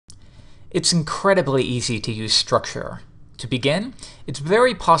It's incredibly easy to use Structure. To begin, it's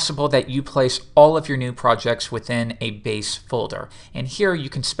very possible that you place all of your new projects within a base folder. And here you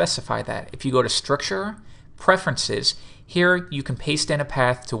can specify that. If you go to Structure, Preferences, here you can paste in a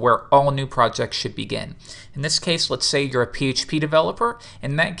path to where all new projects should begin. In this case, let's say you're a PHP developer.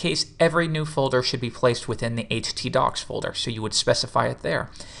 In that case, every new folder should be placed within the htdocs folder, so you would specify it there.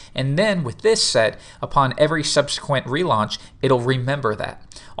 And then with this set, upon every subsequent relaunch, it'll remember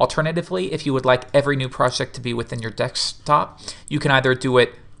that. Alternatively, if you would like every new project to be within your desktop, you can either do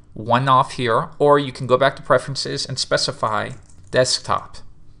it one off here, or you can go back to Preferences and specify Desktop.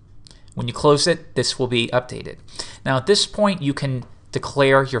 When you close it, this will be updated. Now at this point, you can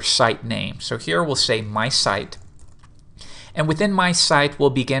declare your site name. So here we'll say my site. And within my site, we'll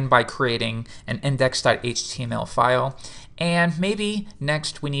begin by creating an index.html file. And maybe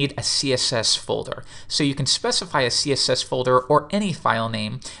next we need a CSS folder. So you can specify a CSS folder or any file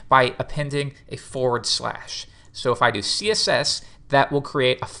name by appending a /. So if I do CSS, that will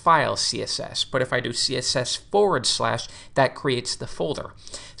create a file CSS. But if I do CSS /, that creates the folder.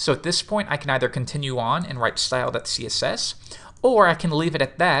 So at this point, I can either continue on and write style.css, or I can leave it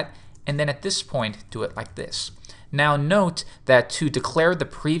at that, and then at this point, do it like this. Now note that to declare the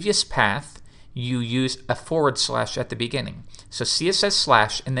previous path, you use a / at the beginning. So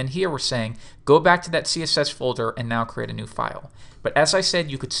CSS /, and then here we're saying, go back to that CSS folder and now create a new file. But as I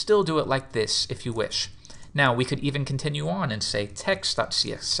said, you could still do it like this if you wish. Now we could even continue on and say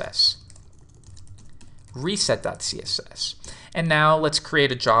text.css, reset.css. And now let's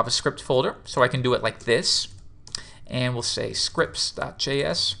create a JavaScript folder. So I can do it like this. And we'll say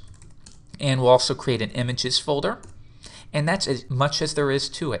scripts.js. And we'll also create an images folder. And that's as much as there is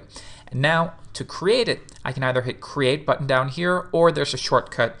to it. And now to create it, I can either hit create button down here, or there's a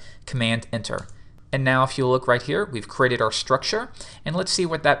shortcut, Command Enter. And now if you look right here, we've created our structure. And let's see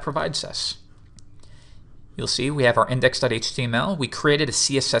what that provides us. You'll see we have our index.html. We created a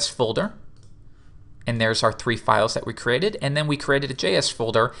CSS folder, and there's our 3 files that we created. And then we created a JS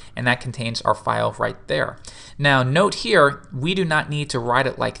folder, and that contains our file right there. Now note here, we do not need to write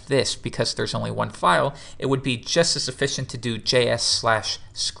it like this because there's only one file. It would be just as efficient to do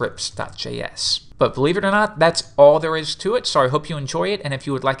js/scripts.js. But believe it or not, that's all there is to it. So I hope you enjoy it. And if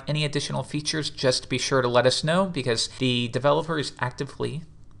you would like any additional features, just be sure to let us know because the developer is actively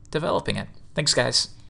developing it. Thanks, guys.